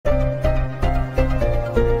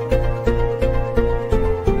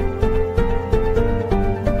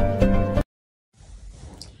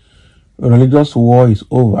Religious war is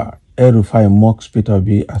over. Elrufai mocks Peter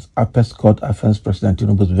Obi as Apex Court affirms President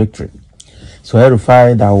Tinubu's victory. So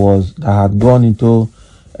Elrufai that had gone into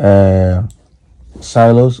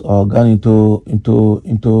silos or gone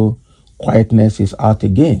into quietness is out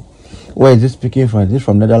again. Where is this speaking from? Is this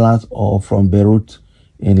from Netherlands or from Beirut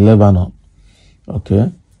in Lebanon? Okay.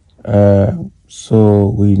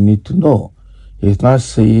 So we need to know. He's not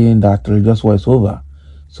saying that religious war is over.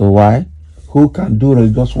 So why? Who can do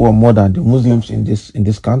religious war more than the Muslims in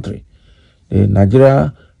this country? The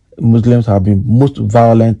Nigeria Muslims have been most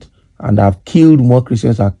violent and have killed more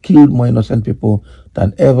Christians, have killed more innocent people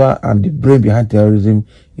than ever, and the brain behind terrorism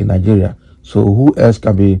in Nigeria. So who else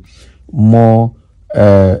can be more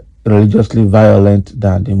religiously violent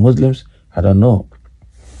than the Muslims? I don't know.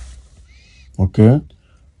 Okay.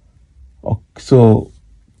 So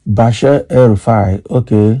Bashir Elrufai,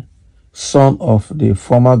 okay, son of the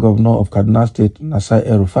former governor of Kaduna State, Nasir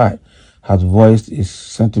Elrufai, has voiced his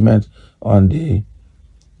sentiment on the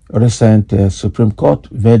recent Supreme Court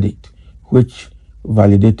verdict, which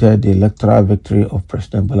validated the electoral victory of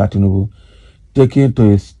President Bola Tinubu. Taking to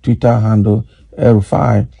his Twitter handle,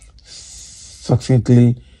 Elrufai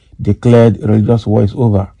succinctly declared religious war is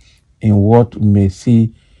over in what may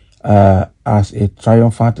see as a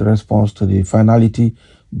triumphant response to the finality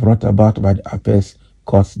brought about by the Apex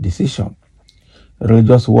Court's decision.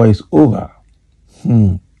 Religious war is over.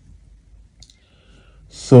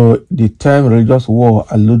 So the term religious war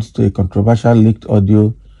alludes to a controversial leaked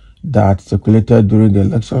audio that circulated during the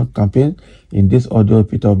election campaign. In this audio,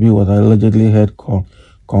 Peter Obi was allegedly heard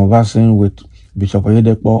conversing with Bishop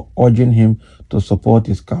Oyedepo, urging him to support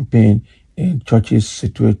his campaign in churches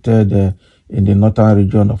situated in the northern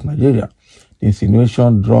region of Nigeria. The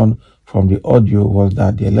insinuation drawn from the audio was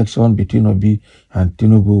that the election between Obi and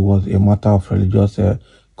Tinubu was a matter of religious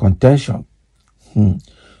contention.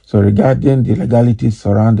 So regarding the legalities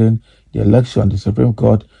surrounding the election, the Supreme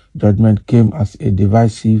Court judgment came as a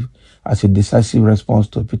decisive response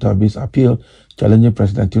to Peter Obi's appeal challenging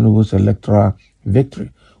President Tinubu's electoral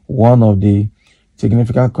victory. One of the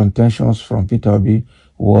significant contentions from Peter Obi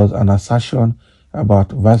was an assertion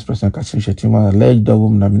about Vice President Kassim Shettima's alleged double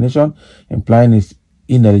nomination, implying his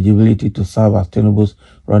ineligibility to serve as Tinubu's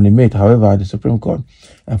running mate. However, the Supreme Court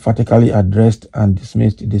emphatically addressed and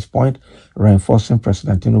dismissed this point, reinforcing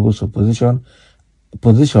President Tinubu's position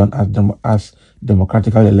as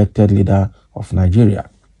democratically elected leader of Nigeria.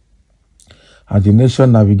 As the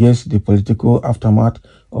nation navigates the political aftermath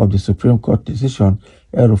of the Supreme Court decision,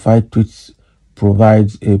 Elrufai tweets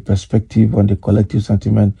provides a perspective on the collective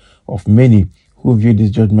sentiment of many who view this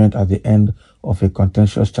judgment as the end of a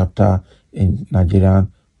contentious chapter in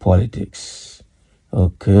Nigerian politics.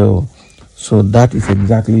 Okay, so that is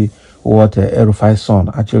exactly what Elrufai's son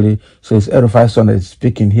actually. So it's Elrufai's son that is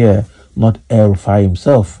speaking here, not Elrufai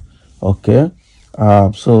himself. Okay,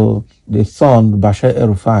 so the son Bashir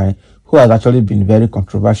Elrufai, who has actually been very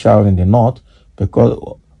controversial in the north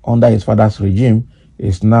because under his father's regime,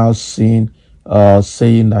 is now saying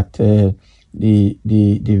that the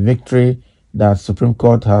victory that Supreme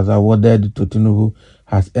Court has awarded to Tinubu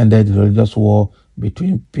has ended the religious war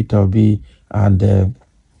between Peter Obi and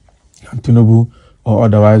Tinubu, or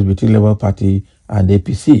otherwise between Labour Party and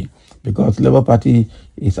APC, because Labour Party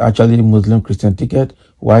is actually a Muslim-Christian ticket,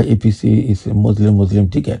 while APC is a Muslim-Muslim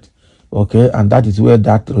ticket. Okay, and that is where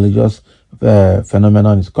that religious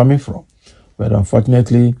phenomenon is coming from. But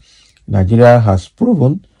unfortunately, Nigeria has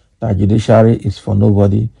proven that judiciary is for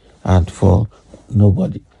nobody and for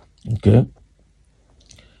nobody. Okay,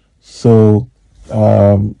 so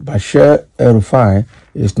Bashir Elrufai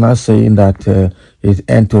is now saying that it's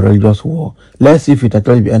end to religious war. Let's see if it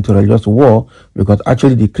actually be end to religious war, because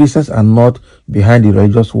actually the Christians are not behind the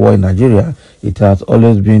religious war in Nigeria. It has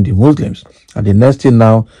always been the Muslims. And the next thing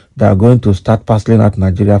now, they are going to start parceling out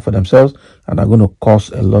Nigeria for themselves and are going to cause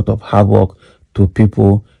a lot of havoc to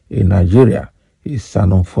people in Nigeria. It's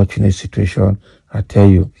an unfortunate situation. I tell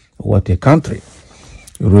you, what a country.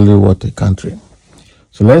 Really, what a country.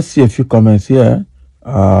 So let's see a few comments here.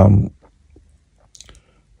 Someone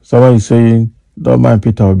is saying, don't mind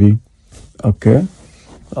Peter Obi. Okay.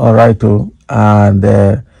 All right. And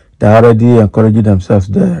they're already encouraging themselves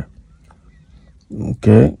there.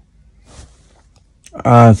 Okay.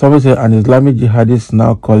 And someone said, an Islamic jihadist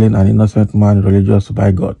now calling an innocent man religious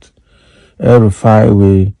by God. Elrufai,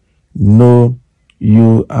 we know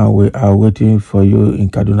you and we are waiting for you in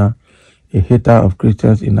Kaduna, a hater of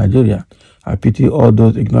Christians in Nigeria. I pity all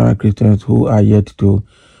those ignorant Christians who are yet to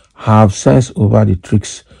have sense over the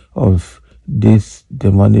tricks of this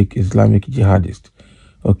demonic Islamic jihadist.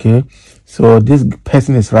 Okay, so this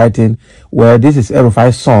person is writing, well, this is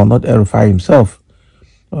Elrufai's son, not Elrufai himself.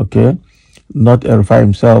 Okay, not Elrufai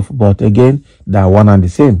himself, but again, they are one and the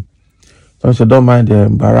same. So don't mind the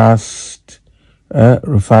embarrassed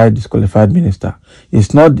Rufai disqualified minister.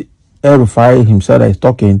 It's not Elrufai himself that is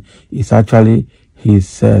talking, it's actually his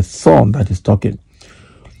son that is talking.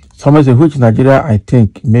 Somebody said, which Nigeria? I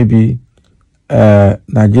think maybe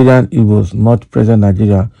Nigerian Igbos, not present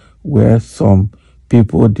Nigeria, where some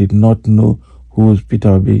people did not know who is Peter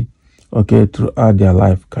Obi, okay, throughout their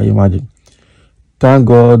life. Can you imagine? Thank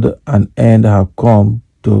God an end have come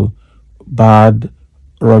to bad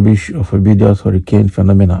rubbish of obedience hurricane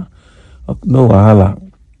phenomena. No wahala.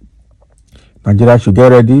 Nigeria should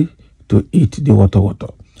get ready to eat the water.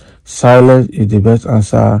 Silence is the best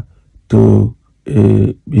answer to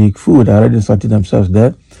a big food. Already insulting themselves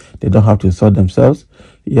there. They don't have to insult themselves.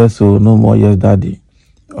 Yes, so no more yes, daddy.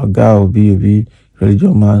 Oga Obi,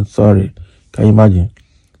 religion man, sorry. Can you imagine?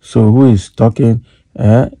 So who is talking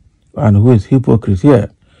and who is hypocrite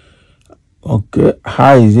here? Okay,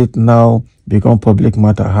 how is it now become public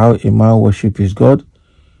matter how a man worship his God?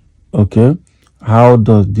 Okay, how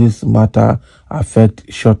does this matter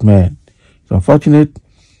affect short men? It's unfortunate.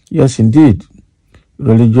 Yes, indeed.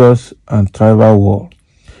 Religious and tribal war.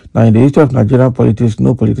 Now, in the history of Nigerian politics,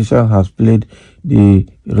 no politician has played the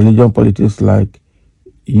religion politics like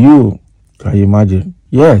you. Can you imagine?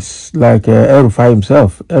 Yes, like Elrufai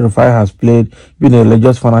himself. Elrufai has been a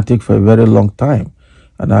religious fanatic for a very long time.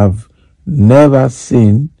 And I've never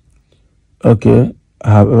seen, I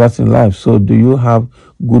have ever seen life. So do you have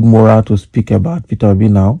good moral to speak about Peter Obi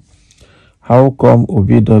now? How come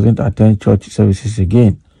Obi doesn't attend church services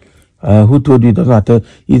again? Who told you he doesn't attend?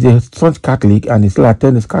 He's a staunch Catholic and he still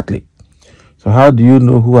attends Catholic. So how do you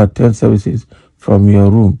know who attends services from your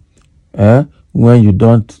room when you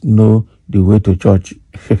don't know the way to church?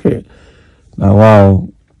 Now, wow.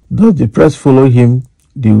 Does the press follow him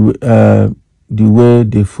the way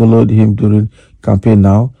they followed him during campaign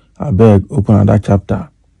now? I beg, open another chapter.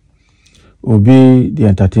 Obi, the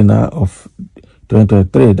entertainer of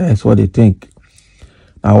 2023, that is what they think.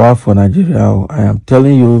 Now, what for Nigeria? I am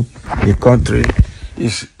telling you, the country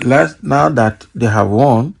is now that they have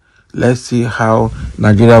won. Let's see how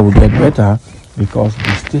Nigeria will get better, because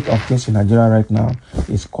the state of things in Nigeria right now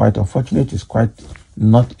is quite unfortunate. It's quite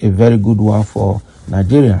not a very good one for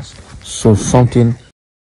Nigerians. So something